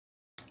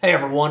Hey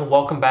everyone,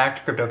 welcome back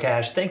to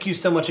CryptoCache. Thank you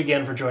so much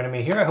again for joining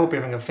me here. I hope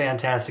you're having a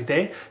fantastic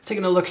day. Let's take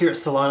a look here at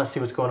Solana, see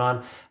what's going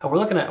on. We're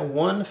looking at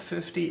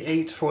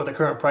 158 for the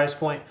current price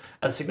point,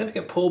 a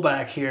significant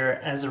pullback here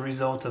as a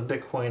result of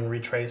Bitcoin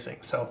retracing.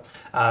 So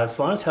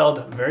Solana's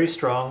held very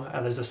strong.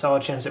 There's a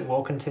solid chance it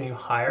will continue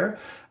higher.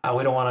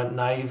 We don't want to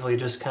naively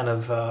just kind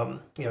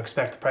of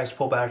expect the price to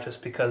pull back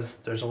just because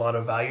there's a lot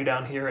of value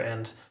down here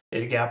and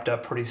it gapped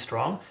up pretty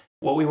strong.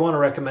 What we want to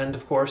recommend,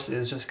 of course,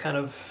 is just kind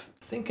of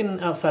thinking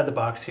outside the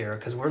box here,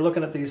 because we're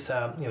looking at these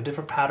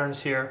different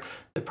patterns here.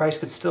 The price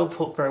could still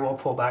very well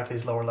pull back to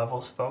these lower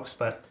levels, folks.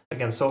 But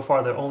again, so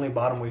far the only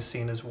bottom we've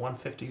seen is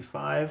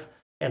 155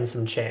 and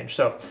some change.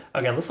 So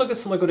again, let's look at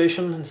some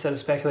liquidation instead of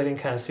speculating,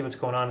 kind of see what's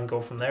going on and go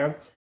from there.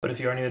 But if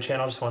you're new to the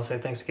channel, I just want to say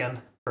thanks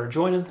again for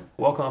joining.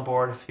 Welcome on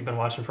board. If you've been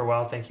watching for a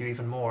while, thank you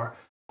even more.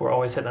 We're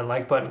always hitting that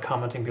like button,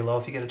 commenting below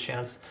if you get a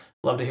chance.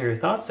 Love to hear your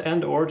thoughts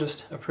and or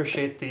just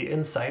appreciate the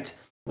insight,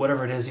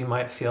 whatever it is you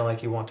might feel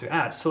like you want to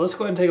add. So let's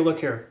go ahead and take a look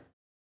here.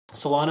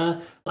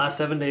 Solana, last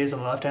 7 days on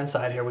the left-hand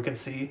side here, we can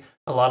see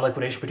a lot of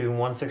liquidation between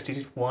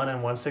 161 and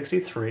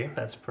 163.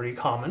 That's pretty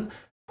common.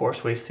 Of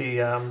course, we see,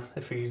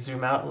 if we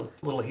zoom out,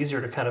 a little easier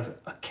to kind of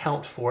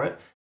account for it.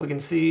 We can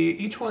see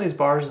each one of these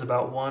bars is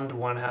about 1 to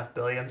 1.5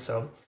 billion.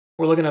 So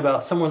we're looking at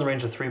about somewhere in the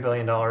range of $3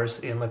 billion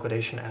in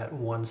liquidation at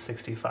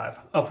 165,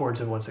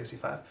 upwards of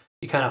 165.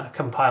 You kind of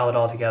compile it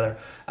all together.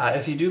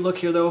 If you do look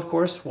here, though, of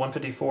course,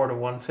 154 to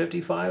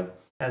 155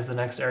 as the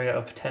next area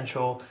of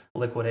potential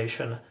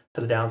liquidation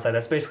to the downside.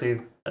 That's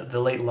basically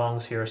the late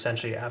longs here,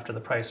 essentially after the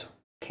price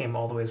came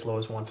all the way as low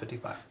as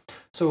 155.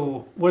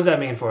 So what does that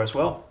mean for us?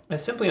 Well, it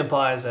simply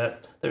implies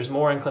that there's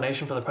more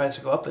inclination for the price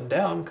to go up than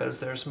down because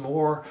there's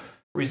more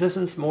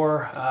resistance,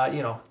 more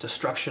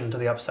destruction to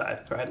the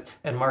upside, right?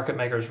 And market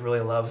makers really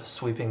love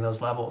sweeping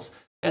those levels.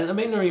 And the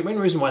main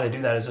reason why they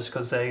do that is just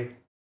because they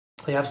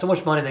have so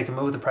much money they can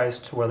move the price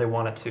to where they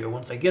want it to.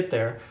 Once they get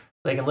there,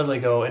 they can literally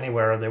go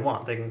anywhere they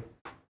want. They can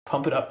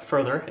pump it up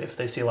further if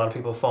they see a lot of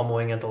people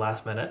FOMOing at the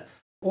last minute,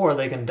 or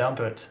they can dump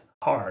it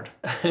hard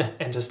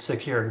and just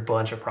secure a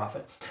bunch of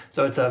profit.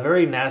 So it's a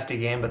very nasty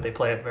game, but they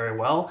play it very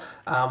well.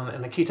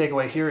 And the key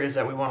takeaway here is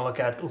that we want to look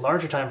at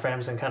larger time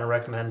frames and kind of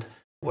recommend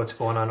what's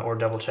going on or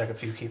double check a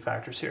few key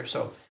factors here.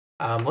 So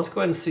let's go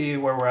ahead and see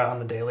where we're at on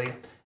the daily.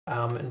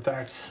 In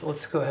fact,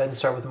 let's go ahead and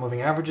start with the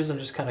moving averages and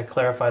just kind of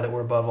clarify that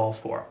we're above all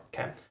four.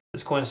 Okay,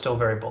 this coin is still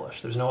very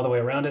bullish. There's no other way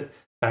around it.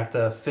 In fact,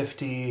 the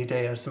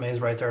 50-day SMA is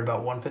right there at about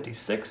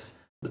 156.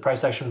 The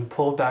price action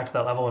pulled back to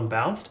that level and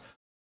bounced.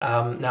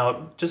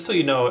 Now, just so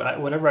you know,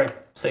 whenever I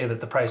say that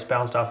the price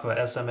bounced off of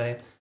a SMA,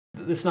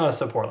 it's not a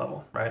support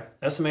level, right?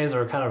 SMAs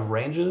are kind of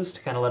ranges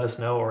to kind of let us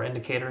know, or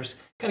indicators,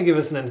 kind of give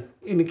us an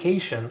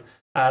indication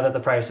that the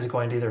price is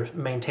going to either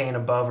maintain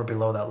above or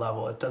below that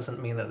level. It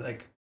doesn't mean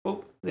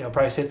that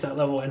price hits that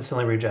level,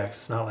 instantly rejects.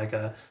 It's not like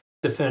a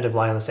definitive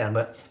line in the sand,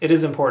 but it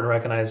is important to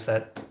recognize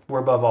that we're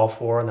above all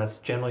four, and that's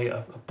generally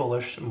a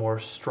bullish, more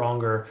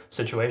stronger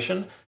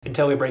situation.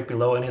 Until we break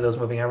below any of those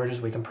moving averages,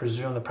 we can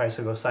presume the price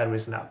will go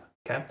sideways and up.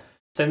 Okay.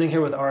 Same thing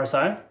here with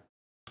RSI.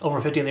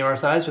 Over 50 in the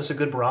RSI is just a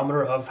good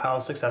barometer of how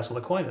successful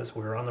the coin is.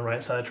 We're on the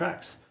right side of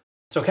tracks.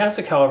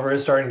 Stochastic, however,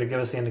 is starting to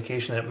give us the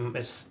indication that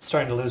it's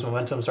starting to lose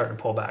momentum, starting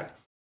to pull back.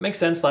 Makes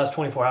sense. Last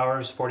 24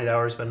 hours, 48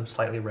 hours been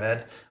slightly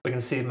red. We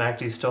can see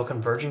MACD is still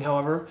converging,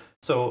 however.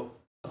 So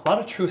a lot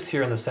of truth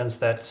here in the sense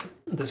that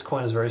this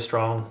coin is very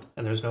strong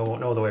and there's no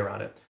other way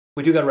around it.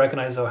 We do got to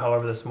recognize, though,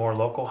 however, this more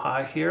local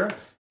high here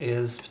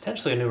is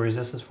potentially a new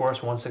resistance for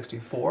us,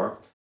 164,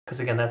 because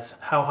again, that's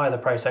how high the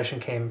price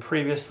action came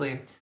previously,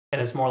 and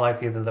it's more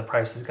likely that the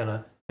price is going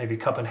to maybe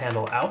cup and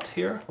handle out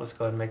here. Let's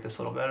go ahead and make this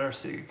a little better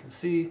so you can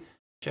see.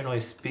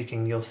 Generally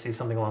speaking, you'll see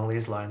something along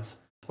these lines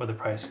where the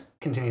price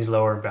continues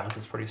lower and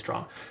bounces pretty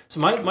strong. So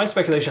my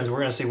speculation is we're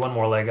going to see one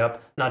more leg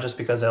up, not just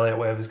because Elliott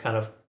Wave is kind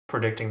of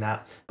predicting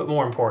that, but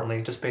more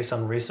importantly, just based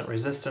on recent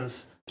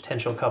resistance,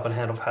 potential cup and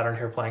handle pattern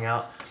here playing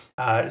out,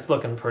 it's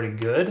looking pretty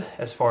good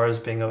as far as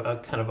being a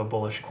kind of a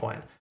bullish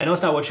coin. I know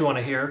it's not what you want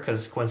to hear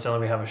because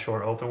coincidentally we have a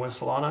short open with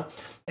Solana,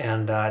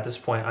 and at this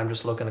point I'm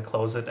just looking to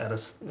close it at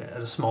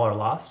a smaller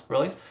loss,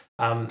 really,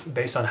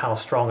 based on how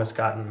strong it's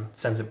gotten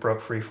since it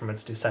broke free from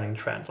its descending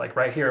trend. Like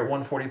right here at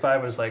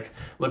 145 it was like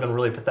looking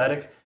really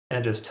pathetic, and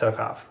it just took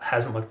off.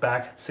 Hasn't looked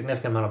back.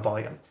 Significant amount of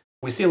volume.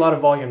 We see a lot of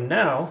volume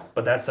now,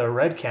 but that's a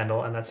red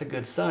candle, and that's a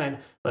good sign,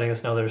 letting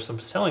us know there's some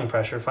selling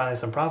pressure, finally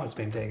some profits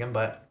being taken,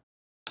 but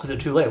is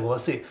it too late? Well,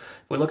 let's see.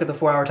 If we look at the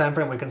 4-hour time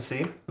frame, we can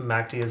see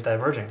MACD is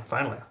diverging,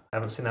 finally. I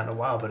haven't seen that in a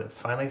while, but it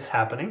finally is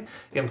happening,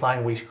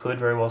 implying we could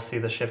very well see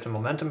the shift in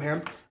momentum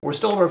here. We're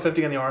still over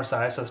 50 in the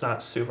RSI, so it's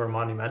not super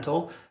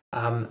monumental.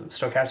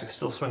 Stochastic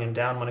still swinging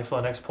down, money flow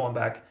index pulling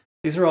back.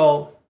 These are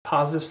all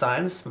positive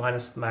signs,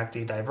 minus the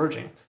MACD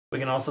diverging. We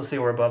can also see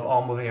we're above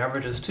all moving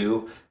averages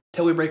too.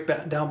 Till we break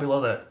back down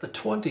below the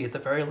 20 at the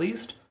very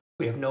least,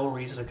 we have no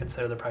reason to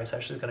consider the price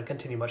action is going to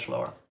continue much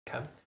lower.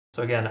 Okay.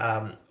 So again,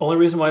 only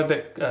reason why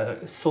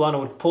Solana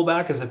would pull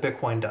back is if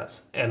Bitcoin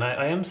does. And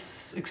I am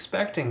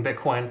expecting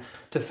Bitcoin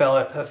to fail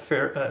at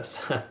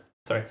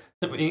sorry,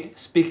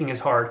 speaking is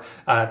hard,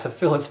 to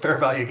fill its fair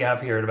value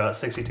gap here at about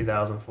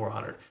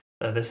 62,400.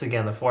 This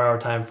again, the 4-hour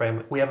time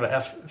frame. We have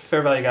a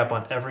fair value gap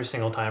on every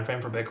single time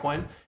frame for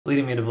Bitcoin,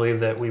 leading me to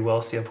believe that we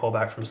will see a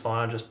pullback from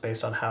Solana just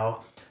based on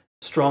how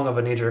strong of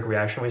a knee-jerk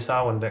reaction we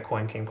saw when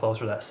Bitcoin came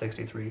closer to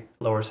that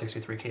lower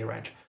 63K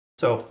range.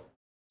 So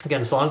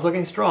again, Solana's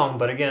looking strong,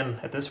 but again,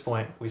 at this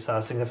point, we saw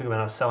a significant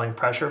amount of selling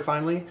pressure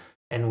finally,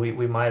 and we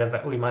might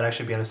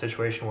actually be in a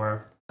situation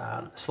where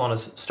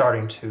Solana's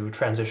starting to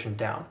transition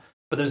down.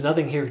 But there's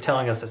nothing here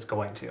telling us it's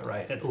going to,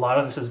 right? A lot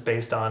of this is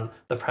based on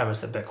the premise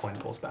that Bitcoin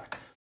pulls back.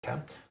 Okay,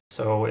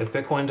 so if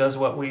Bitcoin does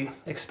what we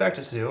expect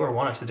it to do or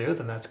want it to do,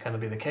 then that's going to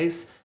be the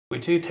case. We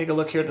do take a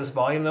look here at this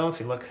volume, though.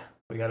 If you look,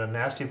 we got a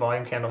nasty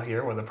volume candle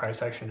here where the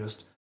price action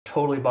just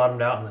totally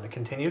bottomed out and then it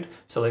continued.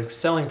 So like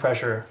selling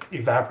pressure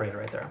evaporated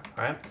right there.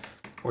 All right,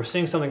 we're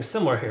seeing something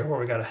similar here where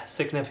we got a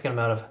significant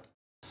amount of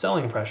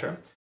selling pressure,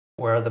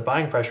 where the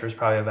buying pressure is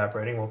probably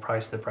evaporating. We'll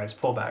price the price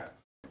pullback.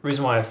 The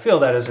reason why I feel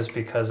that is just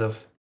because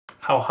of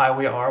how high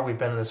we are. We've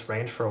been in this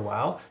range for a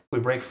while. If we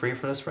break free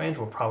from this range,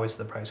 we'll probably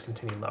see the price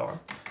continue lower.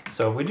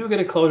 So if we do get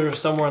a closure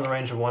somewhere in the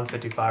range of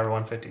 155 or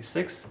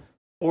 156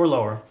 or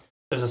lower,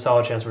 there's a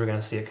solid chance we're going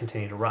to see it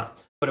continue to run.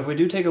 But if we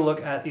do take a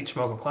look at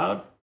Ichimoku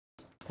Cloud,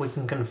 we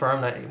can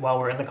confirm that while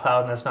we're in the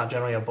cloud, and that's not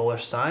generally a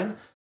bullish sign,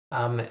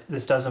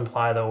 this does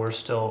imply, though, we're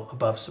still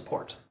above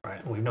support,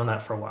 right? We've known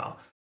that for a while.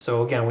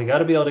 So again, we got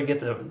to be able to get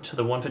to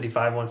the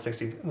 155,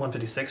 160,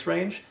 156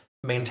 range,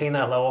 maintain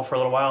that level for a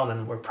little while, and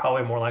then we're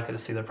probably more likely to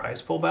see the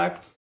price pull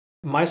back.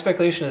 My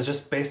speculation is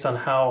just based on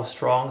how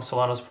strong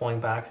Solana's pulling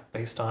back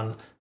based on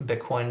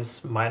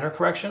Bitcoin's minor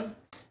correction.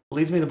 It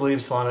leads me to believe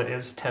Solana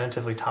is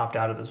tentatively topped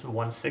out at those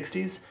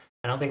 160s.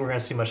 I don't think we're going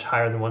to see much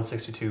higher than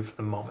 162 for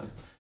the moment.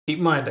 Keep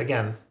in mind,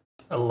 again,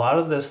 a lot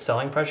of this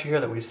selling pressure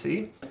here that we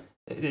see,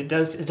 it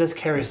does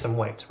carry some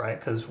weight, right?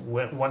 Because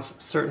once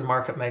certain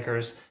market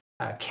makers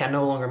can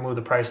no longer move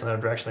the price in the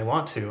direction they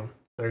want to,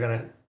 they're going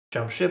to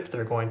jump ship,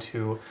 they're going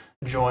to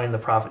join the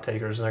profit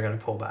takers, and they're going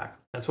to pull back.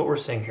 That's what we're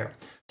seeing here.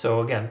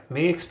 So again,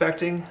 me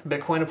expecting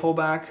Bitcoin to pull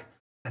back,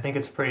 I think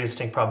it's a pretty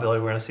distinct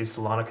probability we're going to see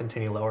Solana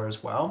continue lower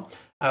as well.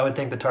 I would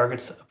think the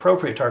targets,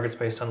 appropriate targets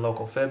based on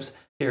local fibs,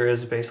 here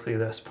is basically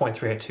this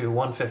 0.382,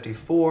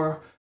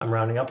 154. I'm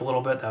rounding up a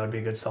little bit. That would be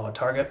a good solid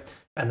target.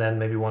 And then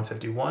maybe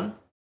 151.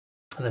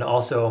 And then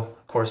also,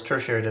 of course,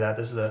 tertiary to that,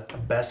 this is a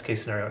best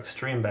case scenario,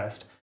 extreme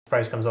best.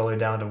 Price comes all the way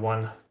down to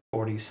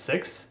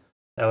 146.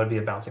 That would be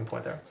a bouncing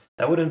point there.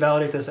 That would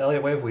invalidate this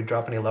Elliott wave if we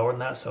drop any lower than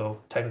that.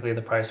 So technically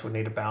the price would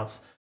need to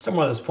bounce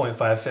somewhere at this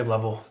 0.5 fib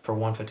level for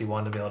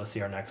 151 to be able to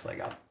see our next leg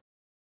up.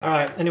 All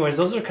right, anyways,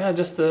 those are kind of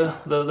just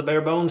the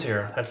bare bones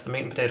here. That's the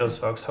meat and potatoes,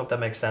 folks. Hope that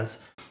makes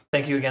sense.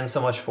 Thank you again so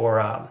much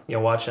for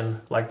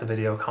watching. Like the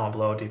video, comment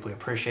below. Deeply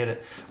appreciate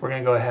it. We're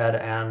going to go ahead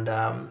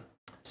and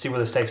see where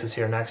this takes us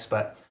here next.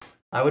 But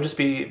I would just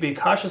be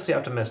cautiously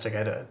optimistic.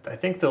 I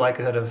think the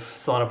likelihood of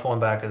Solana pulling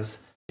back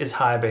is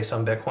high based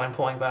on Bitcoin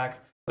pulling back.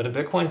 But if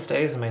Bitcoin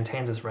stays and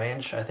maintains this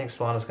range, I think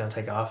Solana's going to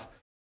take off,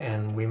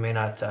 and we may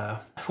not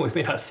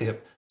see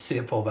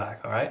it pull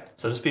back. All right,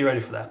 so just be ready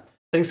for that.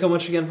 Thanks so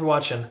much again for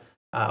watching.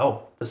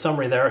 The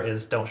summary there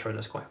is don't short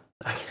this coin.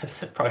 I guess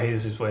that's probably the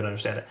easiest way to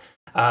understand it.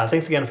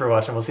 Thanks again for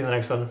watching. We'll see you in the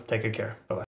next one. Take good care. Bye-bye.